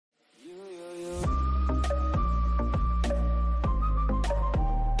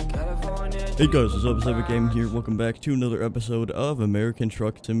Hey guys, what's up? It's Epic Game here. Welcome back to another episode of American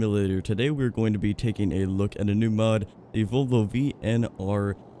Truck Simulator. Today we're going to be taking a look at a new mod, the Volvo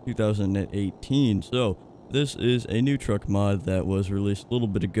VNR 2018. So, this is a new truck mod that was released a little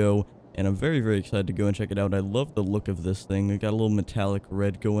bit ago, and I'm very excited to go and check it out. I love the look of this thing. It got a little metallic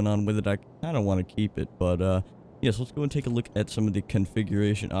red going on with it. I kind of want to keep it, but yes, let's go and take a look at some of the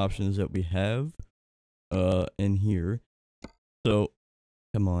configuration options that we have in here. So,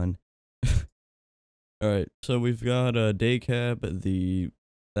 come on. Alright, so we've got a day cab,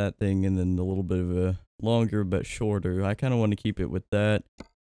 that thing, and then a little bit of a longer but shorter. I kind of want to keep it with that.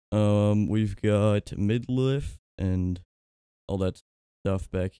 We've got mid-lift and all that stuff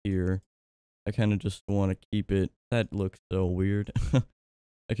back here. I kind of just want to keep it. That looks so weird.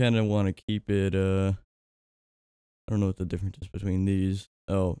 I kind of want to keep it, I don't know what the difference is between these.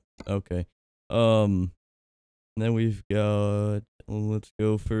 Oh, okay. Then we've got, let's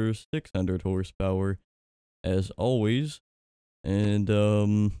go for 600 horsepower. As always, and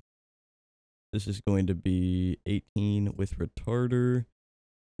this is going to be 18 with retarder.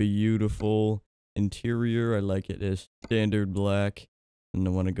 Beautiful interior. I like it as standard black, and I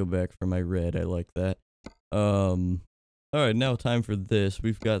want to go back for my red. I like that. All right, now time for this.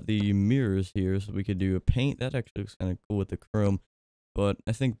 We've got the mirrors here, so we could do a paint. That actually looks kind of cool with the chrome, but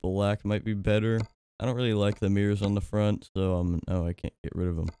I think black might be better. I don't really like the mirrors on the front, so oh, I can't get rid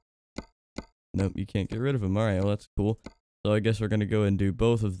of them. Nope, you can't get rid of them. Alright, well, that's cool. So I guess we're gonna go and do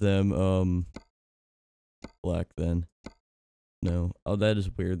both of them, black then. No. Oh, that is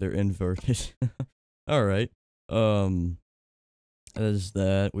weird. They're inverted. Alright. As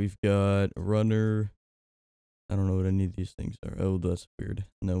that, we've got runner. I don't know what any of these things are. Oh, that's weird.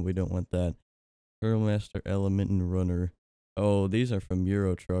 No, we don't want that. Master element and runner. Oh, these are from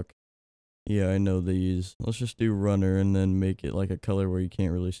Euro Truck. Yeah, I know these. Let's just do runner and then make it like a color where you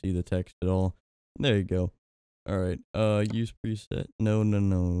can't really see the text at all. There you go. Alright, use preset. No.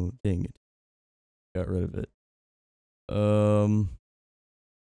 Dang it. Got rid of it. About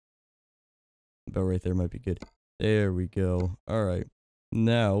right there might be good. There we go. Alright.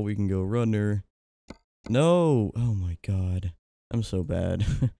 Now we can go runner. No! Oh my god. I'm so bad.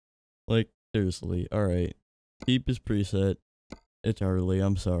 Like, seriously. Alright. Keep his preset. It's early,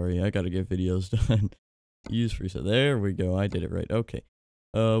 I'm sorry. I gotta get videos done. Use preset. There we go. I did it right. Okay.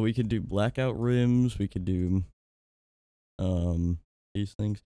 We could do blackout rims. We could do these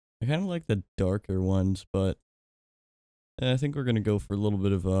things. I kind of like the darker ones, but I think we're gonna go for a little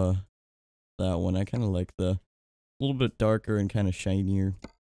bit of that one. I kind of like the little bit darker and kind of shinier.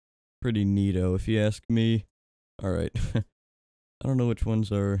 Pretty neato, if you ask me. All right. I don't know which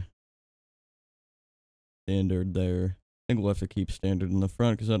ones are standard there. I think we'll have to keep standard in the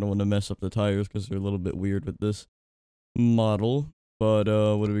front because I don't want to mess up the tires because they're a little bit weird with this model. But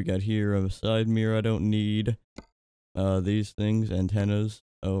what do we got here? A side mirror I don't need. These things, antennas.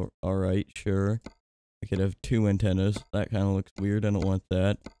 Oh, alright, sure. I could have two antennas. That kind of looks weird. I don't want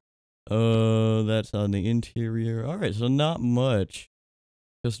that. That's on the interior. Alright, so not much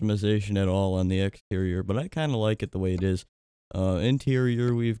customization at all on the exterior, but I kind of like it the way it is.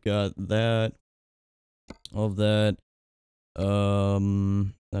 Interior, we've got that. All of that.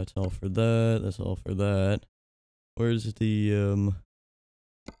 That's all for that. That's all for that. Where's the,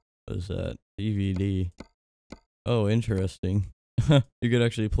 what is that? DVD. Oh, interesting. You could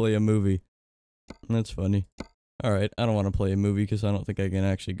actually play a movie. That's funny. Alright, I don't want to play a movie because I don't think I can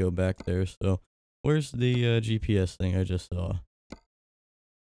actually go back there, so. Where's the, GPS thing I just saw?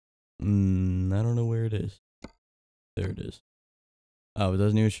 I don't know where it is. There it is. Oh, it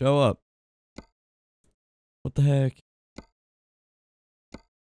doesn't even show up. What the heck?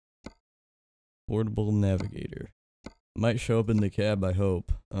 Portable navigator. Might show up in the cab, I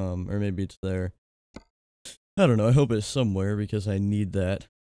hope. Or maybe it's there. I don't know, I hope it's somewhere because I need that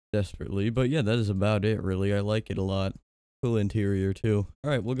desperately. But yeah, that is about it, really. I like it a lot. Cool interior, too.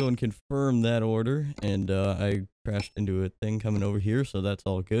 Alright, we'll go and confirm that order. And, I crashed into a thing coming over here, so that's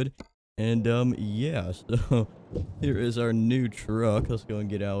all good. And, yeah, so here is our new truck. Let's go and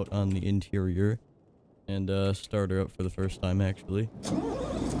get out on the interior. And, start her up for the first time, actually.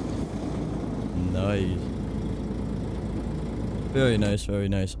 Nice. Very nice, very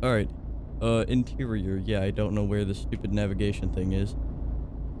nice. Alright. Interior. Yeah, I don't know where the stupid navigation thing is.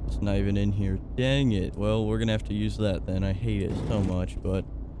 It's not even in here. Dang it. Well, we're gonna have to use that then. I hate it so much, but...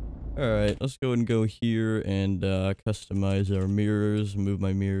 Alright, let's go and go here and, customize our mirrors. Move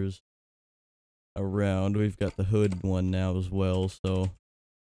my mirrors around. We've got the hood one now as well, so...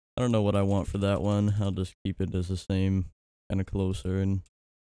 I don't know what I want for that one. I'll just keep it as the same. Kind of closer and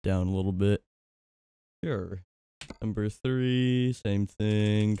down a little bit. Sure. Number 3, same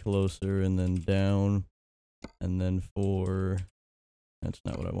thing, closer and then down. And then 4, that's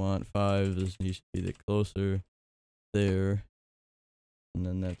not what I want. 5, this needs to be the closer. There. And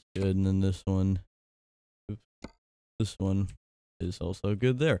then that's good. And then this one, oops, this one is also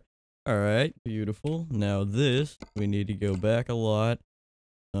good there. Alright, beautiful. Now this, we need to go back a lot.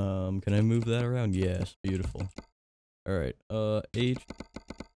 Can I move that around? Yes, beautiful. Alright, H.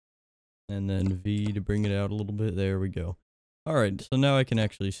 And then V to bring it out a little bit. There we go. Alright, so now I can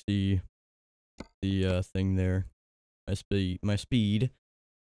actually see the thing there. My speed.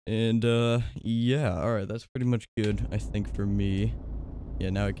 And yeah, alright, that's pretty much good, I think, for me. Yeah,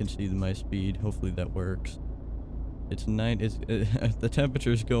 now I can see my speed. Hopefully that works. It's the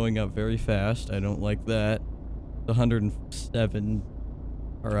temperature's going up very fast. I don't like that. It's 107.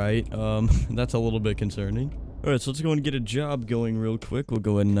 Alright, that's a little bit concerning. Alright, so let's go and get a job going real quick. We'll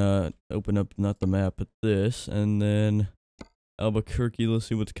go and open up, not the map, but this. And then Albuquerque, let's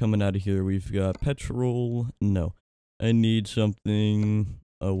see what's coming out of here. We've got petrol. No. I need something.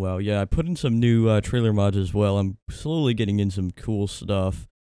 Oh, wow. Yeah, I put in some new trailer mods as well. I'm slowly getting in some cool stuff.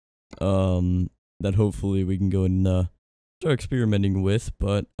 That hopefully we can go and start experimenting with.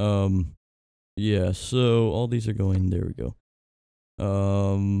 But, yeah, so all these are going, there we go.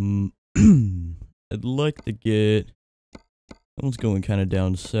 I'd like to get, that one's going kind of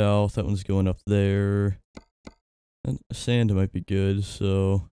down south, that one's going up there. And sand might be good,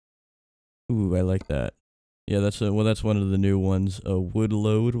 so, ooh, I like that. Yeah, that's one of the new ones. Wood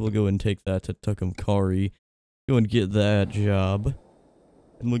load, we'll go and take that to Tucumcari. Go and get that job.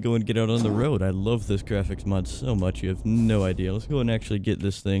 And we'll go and get out on the road. I love this graphics mod so much, you have no idea. Let's go and actually get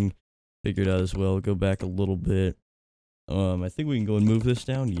this thing figured out as well. Go back a little bit. I think we can go and move this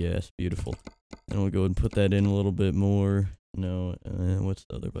down. Yes, beautiful. And we'll go and put that in a little bit more. No, what's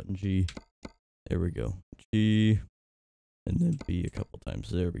the other button? G. There we go. G. And then B a couple times.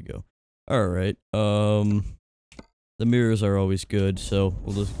 There we go. Alright. The mirrors are always good, so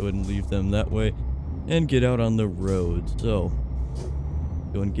we'll just go ahead and leave them that way. And get out on the road. So,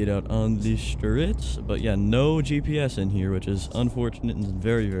 go and get out on the streets. But yeah, no GPS in here, which is unfortunate and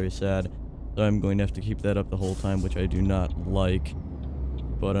very, very sad. So I'm going to have to keep that up the whole time, which I do not like.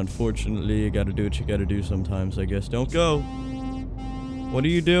 But unfortunately, you gotta do what you gotta do sometimes, I guess. Don't go! What are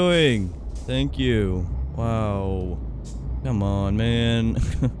you doing? Thank you. Wow. Come on, man.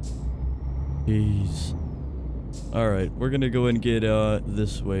 Jeez. Alright, we're gonna go and get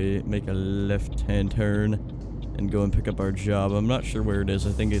this way, make a left-hand turn, and go and pick up our job. I'm not sure where it is.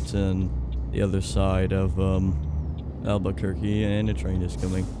 I think it's in the other side of Albuquerque, and a train is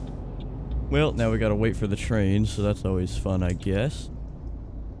coming. Well, now we gotta wait for the train, so that's always fun, I guess.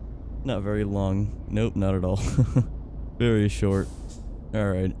 Not very long. Nope, not at all. Very short.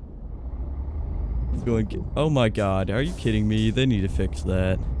 Alright. Let's go and get... Oh my god, are you kidding me? They need to fix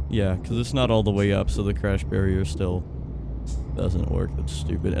that. Yeah, because it's not all the way up, so the crash barrier still doesn't work. That's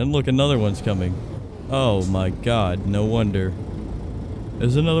stupid. And look, another one's coming. Oh my god, no wonder.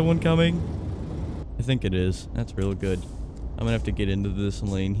 Is another one coming? I think it is. That's real good. I'm gonna have to get into this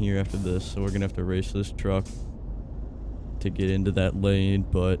lane here after this, so we're gonna have to race this truck to get into that lane,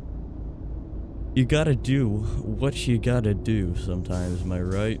 but you gotta do what you gotta do sometimes, am I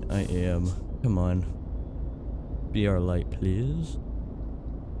right? I am. Come on. Be our light, please.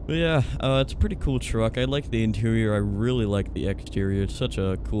 But yeah, it's a pretty cool truck. I like the interior. I really like the exterior. It's such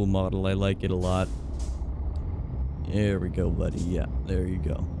a cool model. I like it a lot. There we go, buddy. Yeah, there you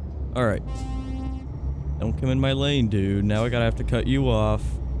go. Alright. Don't come in my lane, dude. Now I gotta have to cut you off.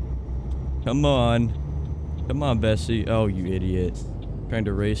 Come on. Come on, Bessie. Oh, you idiot. Trying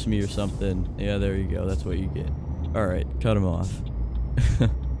to race me or something. Yeah, there you go. That's what you get. Alright, cut him off.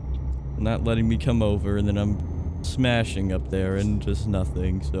 Not letting me come over, and then I'm smashing up there and just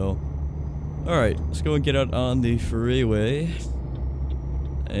nothing, so... Alright, let's go and get out on the freeway.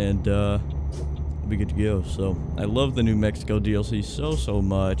 And, we'll be good to go. So, I love the New Mexico DLC so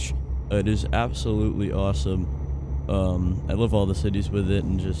much. It is absolutely awesome. I love all the cities with it,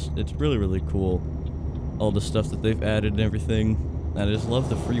 and just, it's really cool. All the stuff that they've added and everything. And I just love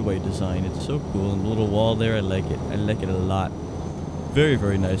the freeway design. It's so cool. And the little wall there, I like it. I like it a lot.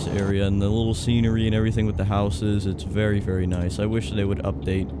 Very nice area. And the little scenery and everything with the houses, it's very nice. I wish they would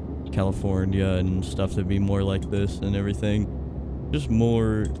update California and stuff to be more like this and everything. Just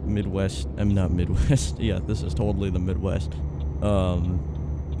more Midwest. I'm not Midwest. Yeah, this is totally the Midwest.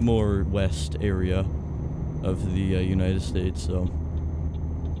 More west area of the United States, so...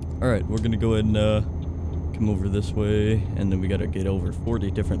 Alright, we're gonna go ahead and come over this way, and then we gotta get over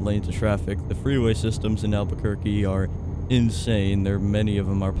 40 different lanes of traffic. The freeway systems in Albuquerque are insane. Many of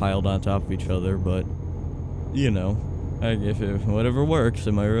them are piled on top of each other, but you know, whatever works,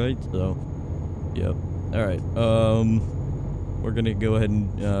 am I right? So, yep. Alright, we're gonna go ahead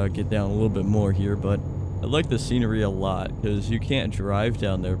and get down a little bit more here, but I like the scenery a lot, because you can't drive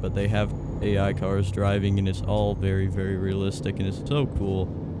down there, but they have AI cars driving, and it's all very, very realistic, and it's so cool.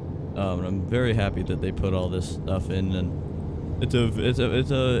 And I'm very happy that they put all this stuff in, and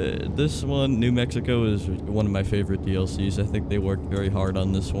this one, New Mexico, is one of my favorite DLCs. I think they worked very hard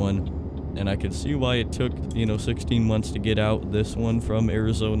on this one. And I could see why it took, 16 months to get out this one from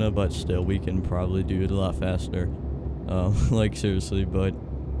Arizona, but still, we can probably do it a lot faster. Like, seriously, but,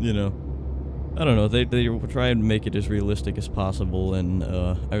 I don't know, they try and make it as realistic as possible, and,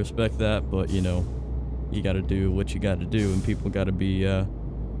 I respect that, but, you gotta do what you gotta do, and people gotta be,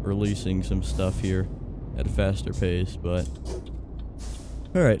 releasing some stuff here at a faster pace, but...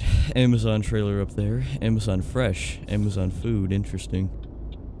 Alright, Amazon trailer up there, Amazon Fresh, Amazon Food, interesting.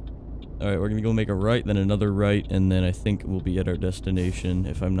 Alright, we're gonna go make a right, then another right, and then I think we'll be at our destination,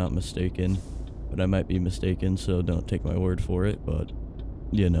 if I'm not mistaken. But I might be mistaken, so don't take my word for it, but,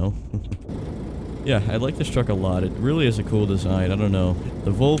 Yeah, I like this truck a lot. It really is a cool design, I don't know.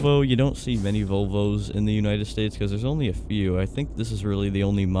 The Volvo, you don't see many Volvos in the United States, because there's only a few. I think this is really the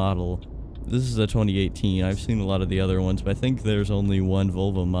only model. This is a 2018, I've seen a lot of the other ones, but I think there's only one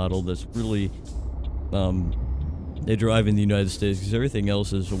Volvo model that's really, they drive in the United States, because everything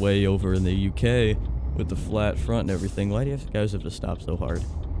else is way over in the UK with the flat front and everything. Why do you guys have to stop so hard?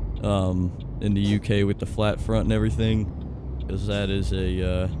 In the UK with the flat front and everything, because that is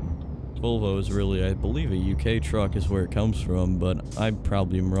a, Volvo is really, I believe, a UK truck is where it comes from, but I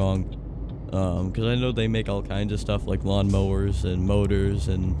probably am wrong. Because I know they make all kinds of stuff like lawnmowers and motors,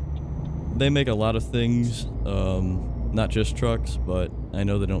 and they make a lot of things, not just trucks, but I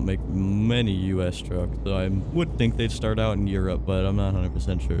know they don't make many US trucks, so I would think they'd start out in Europe, but I'm not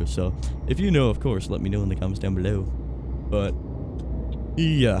 100% sure. So if you know, of course, let me know in the comments down below. But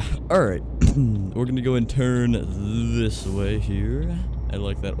yeah, alright. We're gonna go and turn this way here. I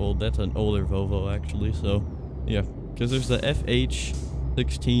like that that's an older Volvo actually, so yeah. Because there's the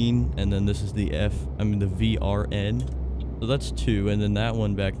FH16, and then this is the the VRN. So that's 2, and then that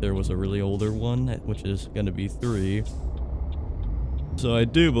one back there was a really older one, which is going to be 3. So I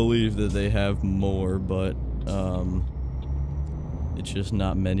do believe that they have more, but it's just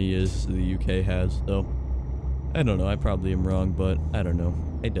not many as the UK has, so I don't know, I probably am wrong, but I don't know.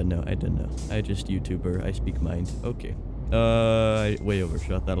 I don't know. I just YouTuber, I speak mind. Okay. I way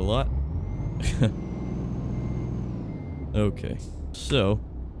overshot that a lot. Okay, so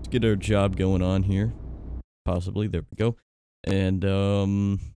let's get our job going on here. Possibly, there we go. And,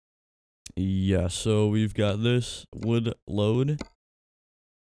 yeah, so we've got this wood load.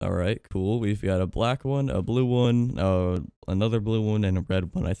 Alright, cool. We've got a black one, a blue one, another blue one, and a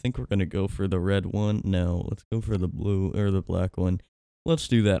red one. I think we're gonna go for the red one. No, let's go for the blue, or the black one. Let's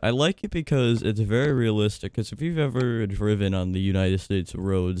do that. I like it because it's very realistic, because if you've ever driven on the United States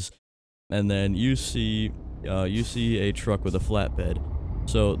roads, and then you see a truck with a flatbed.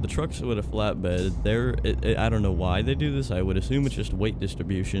 So the trucks with a flatbed, I don't know why they do this. I would assume it's just weight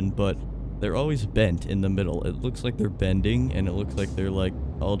distribution, but they're always bent in the middle. It looks like they're bending, and it looks like they're like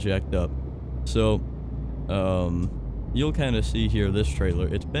all jacked up. So, you'll kind of see here this trailer.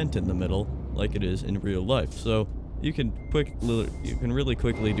 It's bent in the middle, like it is in real life. So you can really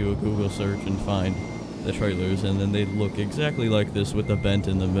quickly do a Google search and find the trailers, and then they look exactly like this with the bent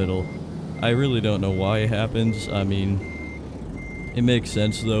in the middle. I really don't know why it happens. I mean, it makes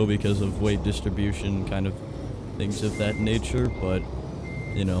sense though because of weight distribution, kind of things of that nature, but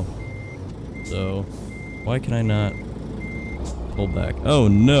so why can I not pull back? Oh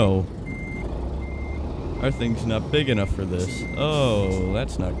no, our thing's not big enough for this. Oh,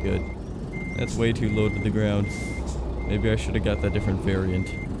 that's not good. That's way too low to the ground. Maybe I should have got that different variant.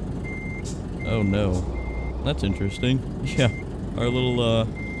 Oh no, that's interesting. Yeah, our little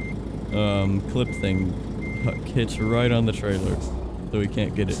clip thing hits right on the trailer, so we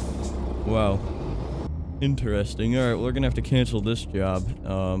can't get it. Wow, interesting. All right, we're gonna have to cancel this job.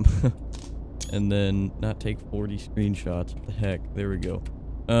 And then not take 40 screenshots. What the heck? There we go.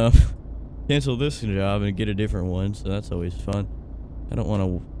 Cancel this job and get a different one, so that's always fun. I don't want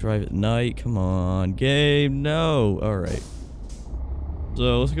to drive at night. Come on, game. No. All right.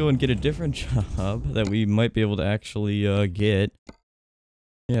 So let's go and get a different job that we might be able to actually get.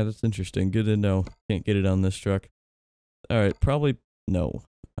 Yeah, that's interesting. Good to know. Can't get it on this truck. All right, probably no.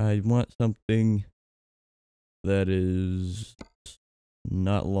 I want something that is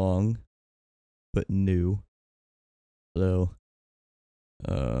not long, but new. So,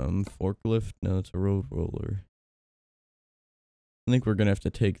 forklift? No, it's a road roller. I think we're gonna have to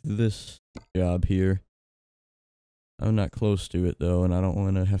take this job here. I'm not close to it though, and I don't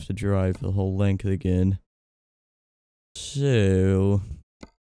want to have to drive the whole length again. So,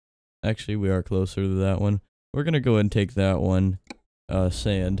 actually we are closer to that one. We're gonna go ahead and take that one,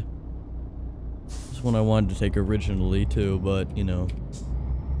 sand. This one I wanted to take originally too, but, you know,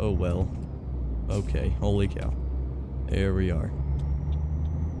 oh well. Okay, holy cow. There we are.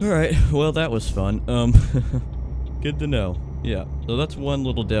 Alright, well that was fun. Good to know. Yeah, so that's one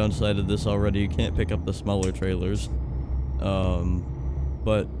little downside of this already. You can't pick up the smaller trailers.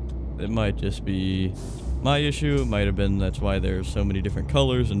 But it might just be my issue. It might have been that's why there's so many different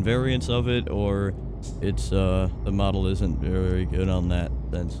colors and variants of it, or it's, the model isn't very good on that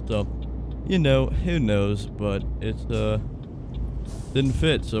sense. So, you know, who knows, but it's, didn't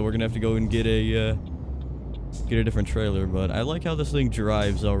fit, so we're gonna have to go and get a different trailer. But I like how this thing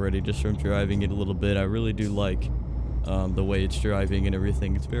drives already, just from driving it a little bit. I really do like, the way it's driving and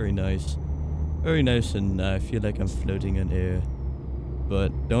everything. It's very nice. Very nice, and I feel like I'm floating in air.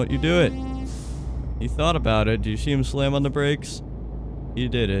 But don't you do it. He thought about it. Did you see him slam on the brakes? He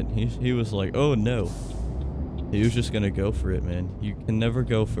did it. He was like, oh no. He was just gonna go for it, man. You can never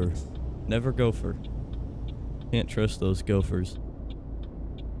gopher. Never gopher. Can't trust those gophers.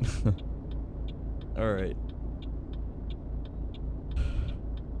 Alright.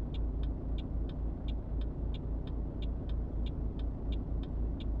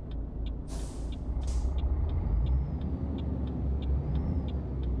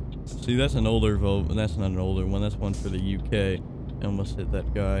 See, that's an older Volvo. That's not an older one. That's one for the UK. I almost hit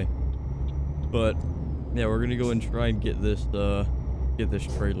that guy. But yeah, we're gonna go and try and get this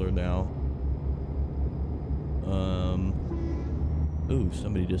trailer now. Ooh,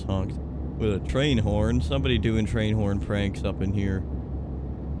 somebody just honked with a train horn. Somebody doing train horn pranks up in here.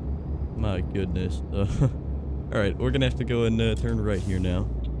 My goodness. All right, we're gonna have to go and turn right here now,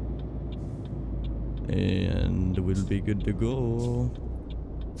 and we'll be good to go.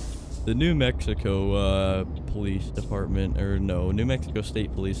 The New Mexico police department, or no, New Mexico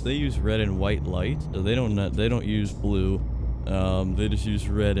State Police, they use red and white lights, so they don't use blue. They just use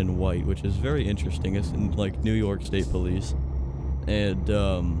red and white, which is very interesting. It's in, like, New York State Police. And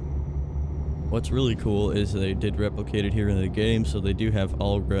what's really cool is they did replicate it here in the game, so they do have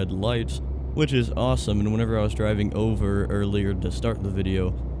all red lights, which is awesome. And whenever I was driving over earlier to start the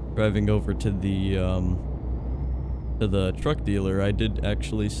video, driving over to the truck dealer, I did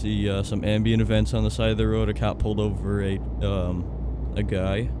actually see some ambient events on the side of the road. A cop pulled over a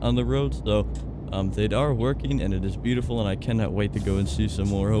guy on the road, so they are working, and it is beautiful, and I cannot wait to go and see some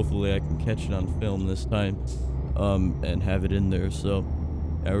more. Hopefully I can catch it on film this time, and have it in there. So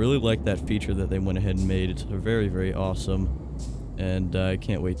I really like that feature that they went ahead and made. It's very, very awesome, and I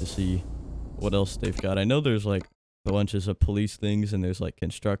can't wait to see what else they've got. I know there's like bunches of police things, and there's like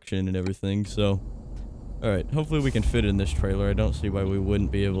construction and everything, so alright, hopefully we can fit in this trailer. I don't see why we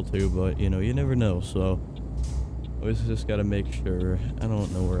wouldn't be able to, but, you know, you never know, so always just gotta make sure. I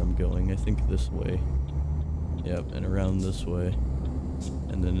don't know where I'm going. I think this way. Yep, and around this way.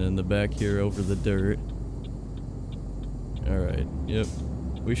 And then in the back here over the dirt. Alright, yep.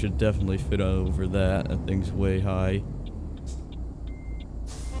 We should definitely fit over that. That thing's way high.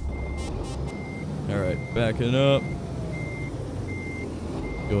 Alright, backing up.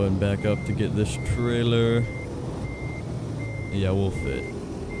 Going back up to get this trailer. Yeah, we'll fit.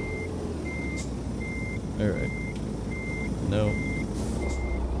 Alright. No.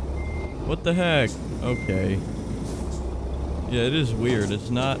 What the heck? Okay. Yeah, it is weird. It's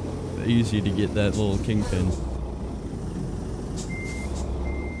not easy to get that little kingpin.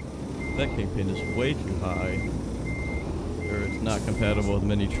 That kingpin is way too high. Or it's not compatible with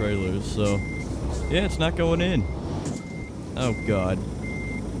many trailers, so yeah, it's not going in. Oh god.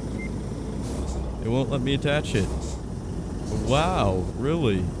 It won't let me attach it. Wow,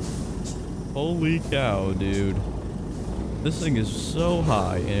 really? Holy cow, dude. This thing is so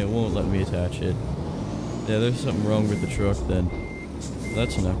high and it won't let me attach it. Yeah, there's something wrong with the truck then.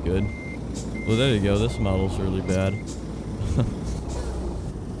 That's not good. Well, there you go. This model's really bad.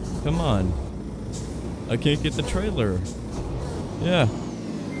 Come on. I can't get the trailer. Yeah.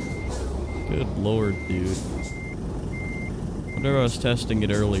 Good lord, dude. Whenever I was testing it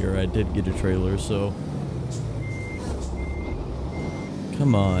earlier, I did get a trailer, so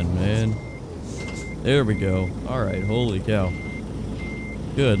come on, man. There we go. Alright, holy cow.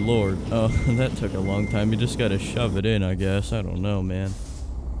 Good lord. Oh, that took a long time. You just gotta shove it in, I guess. I don't know, man.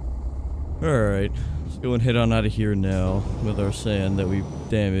 Alright, let's go and head on out of here now with our sand that we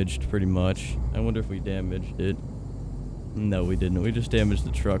damaged pretty much. I wonder if we damaged it. No, we didn't. We just damaged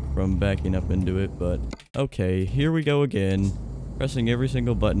the truck from backing up into it, but okay, here we go again. Pressing every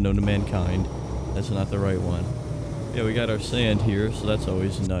single button known to mankind. That's not the right one. Yeah, we got our sand here, so that's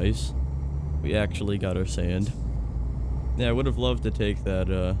always nice. We actually got our sand. Yeah, I would have loved to take that,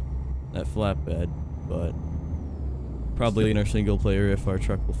 that flatbed, but probably in our single player if our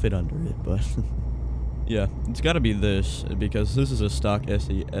truck will fit under it, but yeah, it's gotta be this, because this is a stock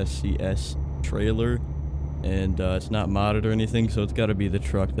SCS trailer, and it's not modded or anything, so it's gotta be the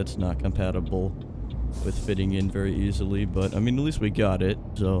truck that's not compatible with fitting in very easily, but I mean, at least we got it,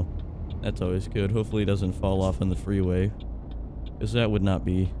 so that's always good. Hopefully it doesn't fall off on the freeway, because that would not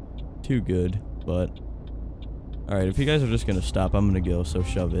be too good, but alright, if you guys are just gonna stop, I'm gonna go, so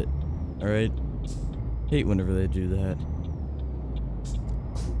shove it. Alright? Hate whenever they do that.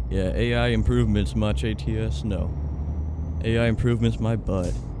 Yeah, AI improvements, much ATS? No. AI improvements, my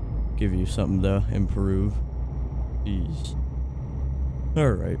butt. Give you something to improve. Jeez.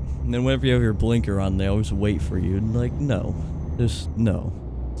 Alright. And then whenever you have your blinker on, they always wait for you. Like, no. Just, no.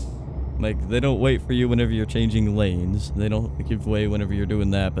 Like, they don't wait for you whenever you're changing lanes. They don't give way whenever you're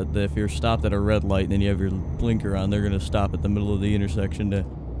doing that, but if you're stopped at a red light and then you have your blinker on, they're gonna stop at the middle of the intersection to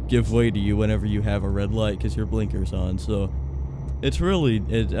give way to you whenever you have a red light because your blinker's on, so it's really,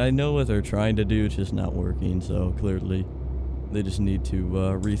 I know what they're trying to do, it's just not working, so clearly they just need to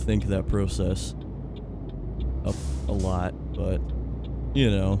rethink that process up a lot, but, you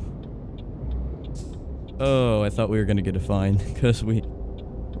know. Oh, I thought we were gonna get a fine because we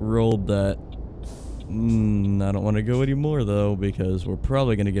rolled that. I don't want to go anymore though, because we're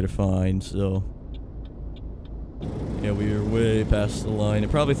probably gonna get a fine, so yeah, we were way past the line. I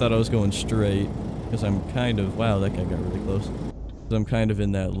probably thought I was going straight, because I'm kind of, wow, that guy got really close. I'm kind of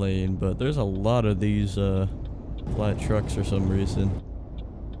in that lane, but there's a lot of these flat trucks for some reason.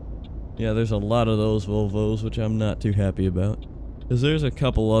 Yeah, there's a lot of those Volvos, which I'm not too happy about. Because there's a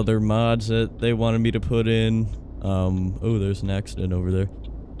couple other mods that they wanted me to put in. Oh, there's an accident over there.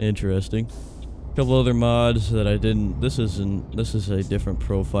 Interesting. A couple other mods that I didn't. This is a different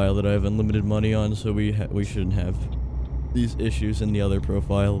profile that I have unlimited money on, so we shouldn't have these issues in the other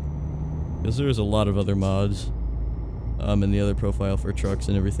profile. Because there's a lot of other mods in the other profile for trucks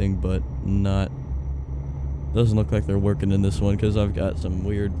and everything, but doesn't look like they're working in this one, because I've got some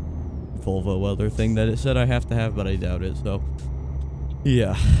weird Volvo other thing that it said I have to have, but I doubt it, so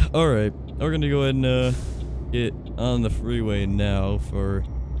yeah. Alright, we're gonna go ahead and get on the freeway now for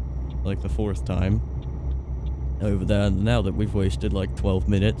like the 4th time. Now that we've wasted like 12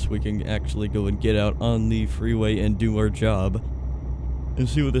 minutes, we can actually go and get out on the freeway and do our job and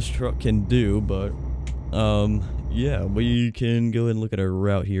see what this truck can do, but yeah, we can go and look at our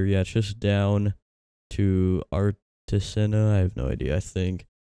route here. Yeah, it's just down to Artisana, I have no idea, I think,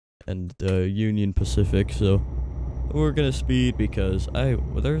 and Union Pacific, so we're gonna speed because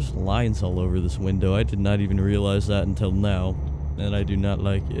there's lines all over this window. I did not even realize that until now, and I do not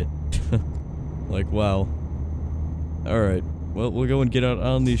like it. Like, wow. Alright, well, we'll go and get out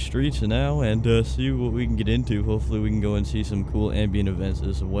on these streets now and see what we can get into. Hopefully we can go and see some cool ambient events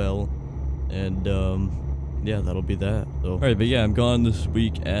as well, and yeah, that'll be that. So, alright, but yeah, I'm gone this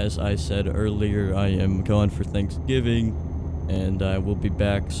week. As I said earlier, I am gone for Thanksgiving, and I will be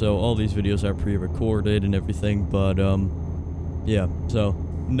back. So all these videos are pre-recorded and everything, but yeah, so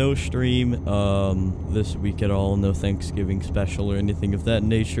no stream this week at all. No Thanksgiving special or anything of that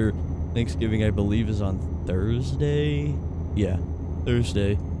nature. Thanksgiving, I believe, is on Thursday. Yeah,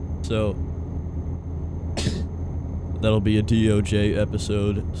 Thursday. So that'll be a DOJ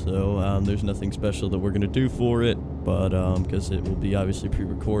episode, so there's nothing special that we're gonna do for it, but because it will be obviously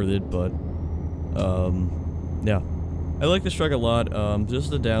pre-recorded, but yeah, I like this truck a lot. Just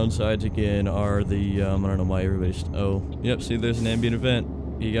the downsides again are the I don't know why everybody's, oh yep, see, there's an ambient event.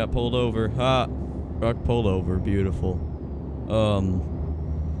 He got pulled over. Ha, truck pulled over. Beautiful.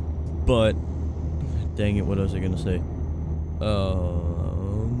 But dang it, what was I gonna say?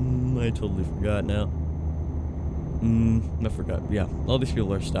 I totally forgot now. I forgot. Yeah, all these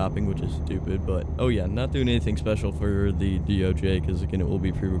people are stopping, which is stupid, but oh yeah, not doing anything special for the DOJ, because again, it will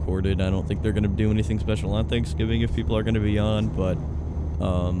be pre-recorded. I don't think they're gonna do anything special on Thanksgiving if people are gonna be on, but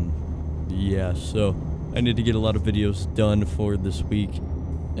yeah, so I need to get a lot of videos done for this week,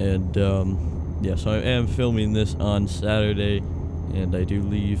 and yeah, so I am filming this on Saturday, and I do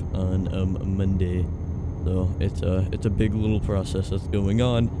leave on Monday, so it's a big little process that's going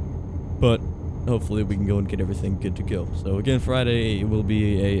on, but hopefully we can go and get everything good to go. So again, Friday will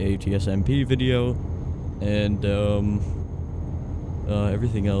be a ATS-MP video, and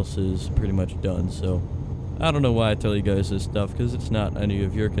everything else is pretty much done. So I don't know why I tell you guys this stuff, because it's not any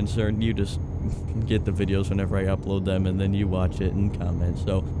of your concern. You just get the videos whenever I upload them, and then you watch it and comment.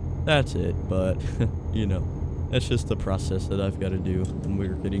 So that's it, but you know, That's just the process that I've got to do. And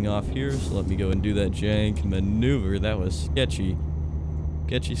we're getting off here, so let me go and do that jank maneuver. That was sketchy.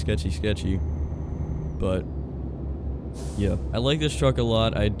 Sketchy. But, yeah. I like this truck a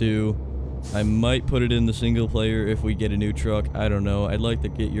lot, I do. I might put it in the single player if we get a new truck. I don't know. I'd like to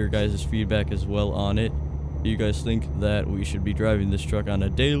get your guys' feedback as well on it. Do you guys think that we should be driving this truck on a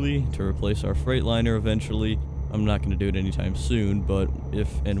daily to replace our Freightliner eventually? I'm not going to do it anytime soon, but if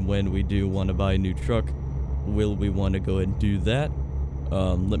and when we do want to buy a new truck, will we want to go ahead and do that?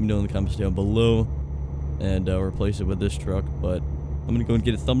 Let me know in the comments down below and replace it with this truck. But I'm going to go and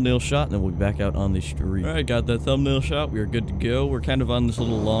get a thumbnail shot, and then we'll be back out on the street. Alright, got that thumbnail shot. We are good to go. We're kind of on this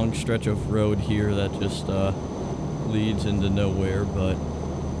little long stretch of road here that just leads into nowhere, but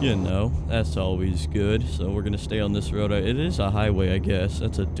you know, that's always good. So we're going to stay on this road. It is a highway, I guess.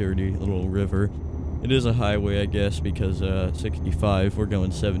 That's a dirty little river. It is a highway, I guess, because 65, we're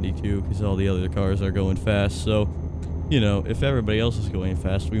going 72 because all the other cars are going fast. So, you know, if everybody else is going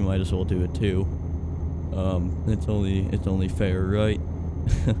fast, we might as well do it too. It's only fair, right?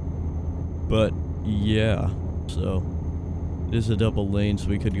 But yeah, so it is a double lane, so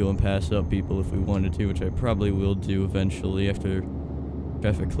we could go and pass up people if we wanted to, which I probably will do eventually after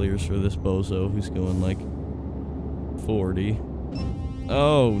traffic clears for this bozo who's going like 40.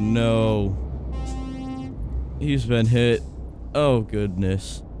 Oh no. He's been hit. Oh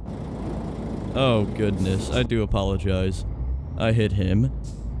goodness. Oh goodness. I do apologize. I hit him.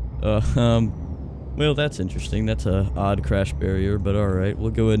 Well, that's interesting. That's a odd crash barrier, but alright.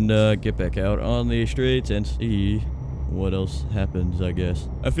 We'll go and get back out on the streets and see what else happens, I guess.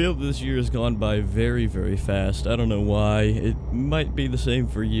 I feel this year has gone by very, very fast. I don't know why. It might be the same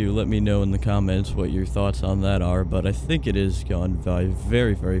for you. Let me know in the comments what your thoughts on that are, but I think it has gone by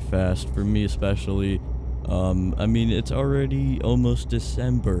very, very fast, for me especially. I mean, it's already almost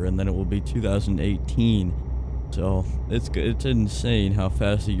December, and then it will be 2018. So, it's insane how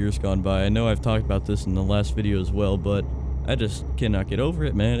fast the year's gone by. I know I've talked about this in the last video as well, but I just cannot get over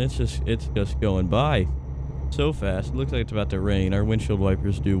it, man. It's just going by so fast. It looks like it's about to rain. Our windshield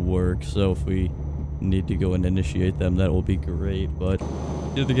wipers do work, so if we need to go and initiate them, that will be great. But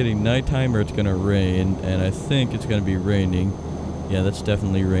it's either getting nighttime or it's gonna rain, and I think it's gonna be raining. Yeah, that's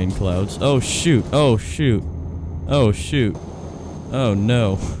definitely rain clouds. Oh shoot, oh shoot, oh shoot, oh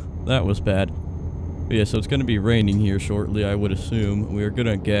no, that was bad. But yeah, so it's gonna be raining here shortly, I would assume. We are good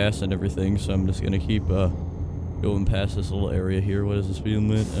on gas and everything, so I'm just gonna keep going past this little area here. What is the speed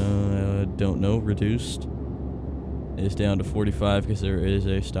limit? Don't know. Reduced. It's down to 45 because there is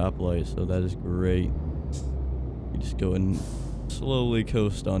a stoplight, so that is great. You just go and slowly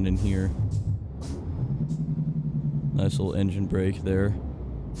coast on in here. Nice little engine brake there.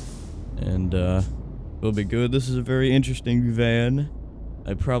 And we'll be good. This is a very interesting van.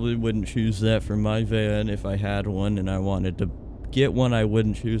 I probably wouldn't choose that for my van if I had one and I wanted to get one. I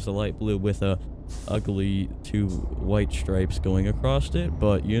wouldn't choose the light blue with a ugly 2 white stripes going across it,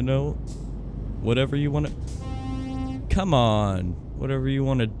 but you know, whatever you want to... Come on, whatever you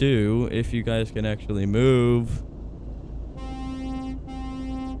want to do, if you guys can actually move.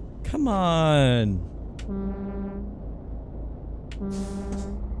 Come on.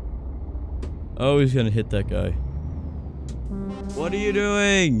 Oh, he's gonna hit that guy. What are you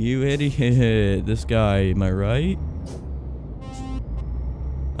doing, you idiot? This guy, am I right?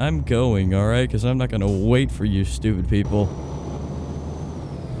 I'm going, alright? Because I'm not gonna wait for you stupid people.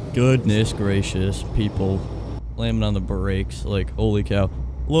 Goodness gracious, people. Slamming on the brakes, like, holy cow.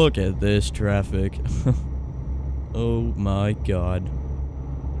 Look at this traffic. Oh my god.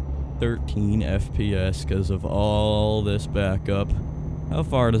 13 FPS because of all this backup. How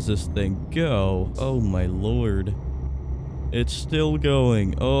far does this thing go? Oh my lord. It's still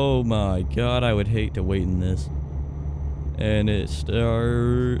going. Oh my god, I would hate to wait in this. And it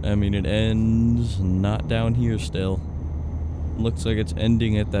ends not down here still. Looks like it's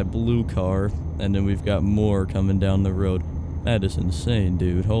ending at that blue car, and then we've got more coming down the road. That is insane,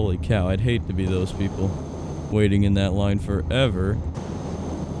 dude. Holy cow, I'd hate to be those people waiting in that line forever.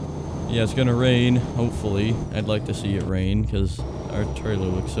 Yeah, it's gonna rain, hopefully. I'd like to see it rain, because our trailer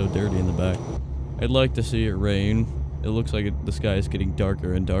looks so dirty in the back. I'd like to see it rain. It looks like the sky is getting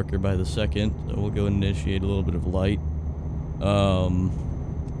darker and darker by the second, so we'll go and initiate a little bit of light.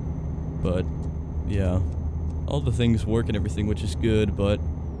 But, yeah. All the things work and everything, which is good, but,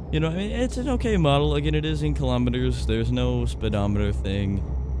 you know, I mean, it's an okay model. Again, it is in kilometers. There's no speedometer thing.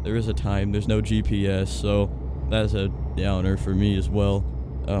 There is a time. There's no GPS, so that's a downer for me as well,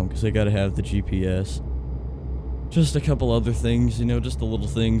 because I gotta have the GPS. Just a couple other things, you know, just the little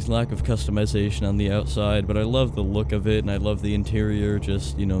things. Lack of customization on the outside, but I love the look of it, and I love the interior.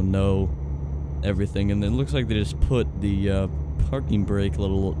 Just, you know, no everything. And it looks like they just put the parking brake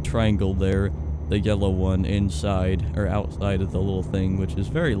little triangle there, the yellow one, inside or outside of the little thing, which is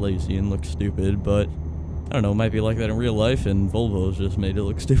very lazy and looks stupid. But I don't know, it might be like that in real life, and Volvo's just made it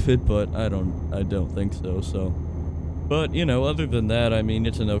look stupid. But I don't think so. But you know, other than that, I mean,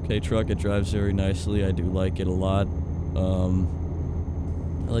 it's an okay truck. It drives very nicely. I do like it a lot.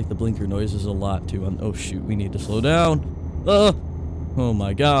 I like the blinker noises a lot too. Oh shoot, we need to slow down. Oh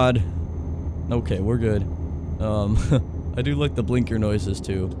my god. Okay, we're good. I do like the blinker noises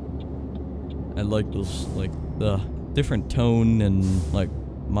too. I like those, like the different tone and like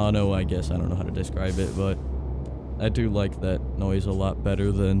mono, I guess. I don't know how to describe it, but I do like that noise a lot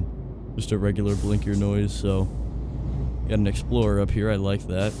better than just a regular blinker noise. So got an Explorer up here. I like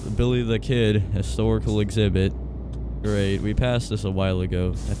that. Billy the Kid historical exhibit. Great. We passed this a while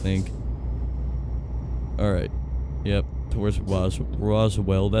ago, I think. Alright. Yep. Towards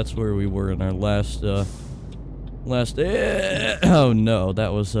Roswell. That's where we were in our last oh no,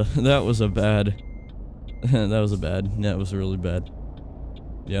 that was a bad that was really bad.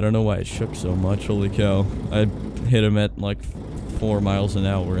 Yeah, I don't know why it shook so much. Holy cow. I hit him at like 4 miles an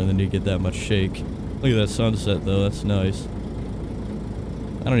hour and then you get that much shake. Look at that sunset though, that's nice.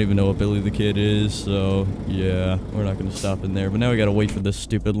 I don't even know what Billy the Kid is, so yeah, we're not gonna stop in there. But now we gotta wait for this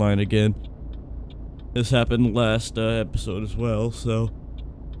stupid line again. This happened last episode as well, so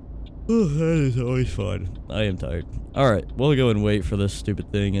that is always fun. I am tired. Alright, we'll go and wait for this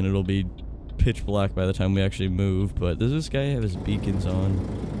stupid thing, and it'll be pitch black by the time we actually move. But does this guy have his beacons on?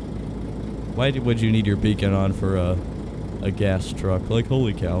 Why would you need your beacon on for a gas truck? Like,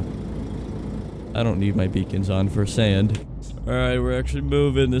 holy cow. I don't need my beacons on for sand. Alright, we're actually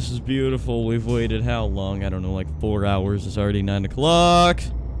moving. This is beautiful. We've waited how long? I don't know, like 4 hours. It's already 9 o'clock.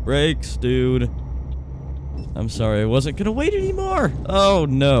 Brakes, dude. I'm sorry, I wasn't gonna wait anymore. Oh,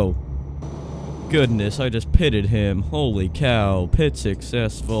 no. Goodness, I just pitted him. Holy cow. Pit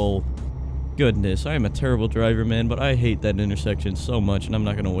successful. Goodness, I am a terrible driver, man, but I hate that intersection so much, and I'm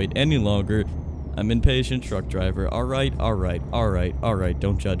not gonna wait any longer. I'm impatient truck driver. Alright,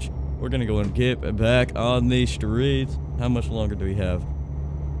 don't judge. We're gonna go and get back on the streets. How much longer do we have?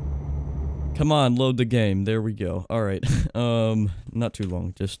 Come on, load the game. There we go. Alright. Not too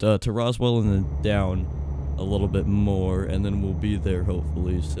long. Just to Roswell and then down a little bit more, and then we'll be there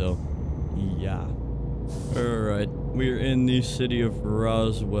hopefully. So yeah. Alright. We're in the city of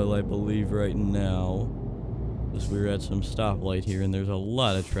Roswell, I believe, right now. Because we're at some stoplight here and there's a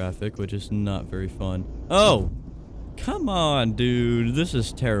lot of traffic, which is not very fun. Oh! Come on, dude. This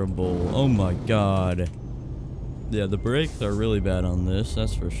is terrible. Oh my god. Yeah, the brakes are really bad on this,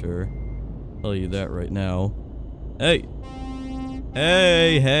 that's for sure. I'll tell you that right now. Hey!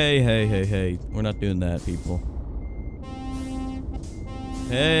 Hey. We're not doing that, people.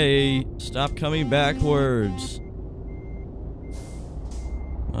 Hey! Stop coming backwards.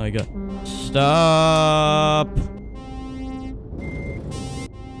 My god. Stop!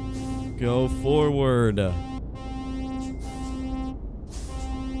 Go forward.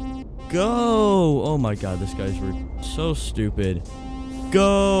 Go! Oh my god, this guy's so stupid.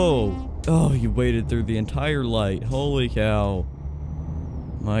 Go! Oh, you waited through the entire light. Holy cow.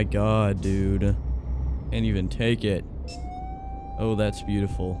 My god, dude. Can't even take it. Oh, that's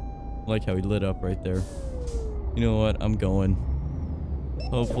beautiful. I like how he lit up right there. You know what? I'm going.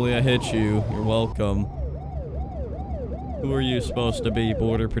 Hopefully I hit you. You're welcome. Who are you supposed to be?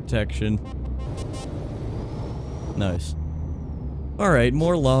 Border protection. Nice. Alright,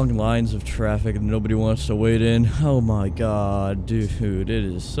 more long lines of traffic that nobody wants to wait in. Oh my god, dude, it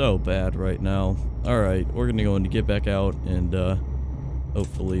is so bad right now. Alright, we're gonna go in to get back out and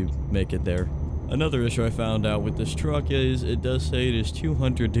hopefully make it there. Another issue I found out with this truck is it does say it is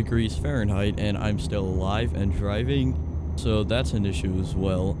 200 degrees Fahrenheit and I'm still alive and driving, so that's an issue as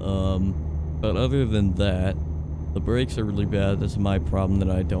well. But other than that, the brakes are really bad. That's my problem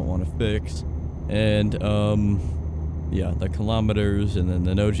that I don't want to fix. And yeah, the kilometers and then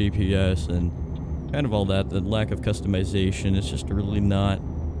the no GPS and kind of all that, the lack of customization. It's just really not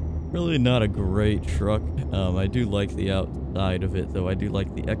a great truck. I do like the outside of it though. I do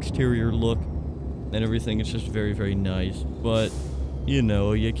like the exterior look and everything. It's just very, very nice. But you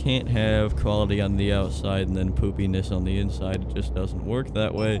know, you can't have quality on the outside and then poopiness on the inside. It just doesn't work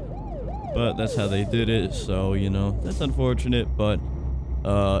that way. But that's how they did it, so you know, that's unfortunate, but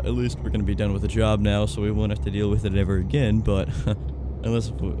at least we're gonna be done with the job now, so we won't have to deal with it ever again. But unless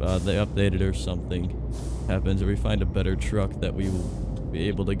they update it or something happens, or we find a better truck that we will be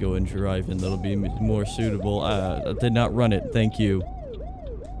able to go and drive in that'll be more suitable. I did not run it, thank you.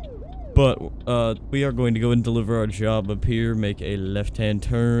 But we are going to go and deliver our job up here, make a left-hand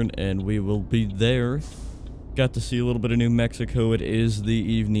turn, and we will be there. Got to see a little bit of New Mexico. It is the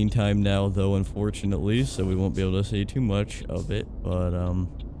evening time now, though, unfortunately, so we won't be able to see too much of it. But,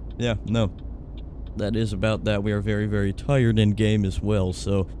 yeah, no. That is about that. We are very, very tired in game as well,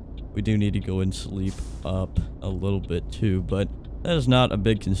 so we do need to go and sleep up a little bit, too. But that is not a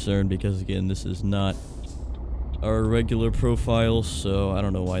big concern because, again, this is not our regular profile, so I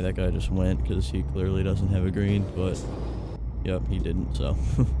don't know why that guy just went, because he clearly doesn't have a green, but, yep, he didn't, so.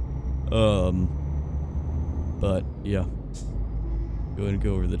 But, yeah. Go ahead and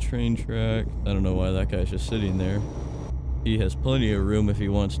go over the train track. I don't know why that guy's just sitting there. He has plenty of room if he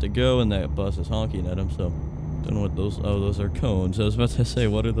wants to go, and that bus is honking at him, so don't know what those, oh, those are cones. I was about to say,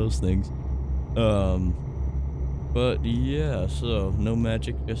 what are those things? But, yeah, so, no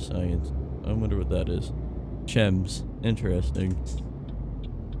magic, just science. I wonder what that is. Chems. Interesting.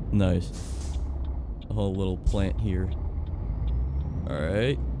 Nice. A whole little plant here.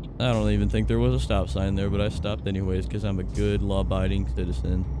 Alright. I don't even think there was a stop sign there, but I stopped anyways because I'm a good law-abiding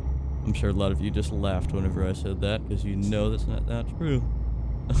citizen. I'm sure a lot of you just laughed whenever I said that because you know that's not true.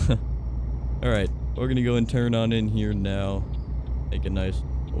 Alright. We're going to go and turn on in here now. Make a nice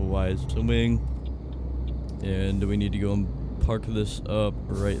wise swing. And we need to go and park this up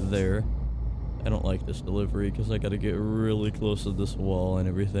right there. I don't like this delivery because I got to get really close to this wall and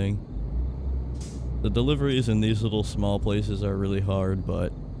everything. The deliveries in these little small places are really hard,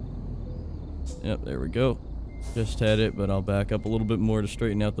 but yep, there we go. Just had it, but I'll back up a little bit more to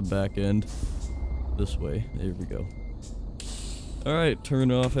straighten out the back end. This way. There we go. Alright,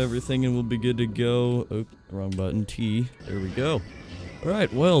 turn off everything and we'll be good to go. Oops, wrong button. T. There we go.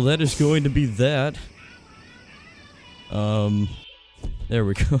 Alright, well, that is going to be that. There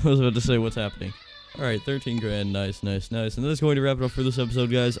we go. I was about to say what's happening. Alright, 13 grand. Nice, nice, nice. And that's going to wrap it up for this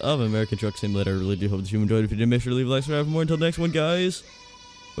episode, guys, of American Truck Simulator. I really do hope that you enjoyed. If you did, make sure to leave a like, subscribe for more. Until next one, guys.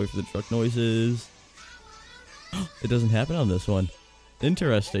 Wait for the truck noises. It doesn't happen on this one.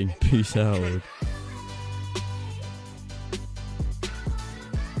 Interesting. Peace out.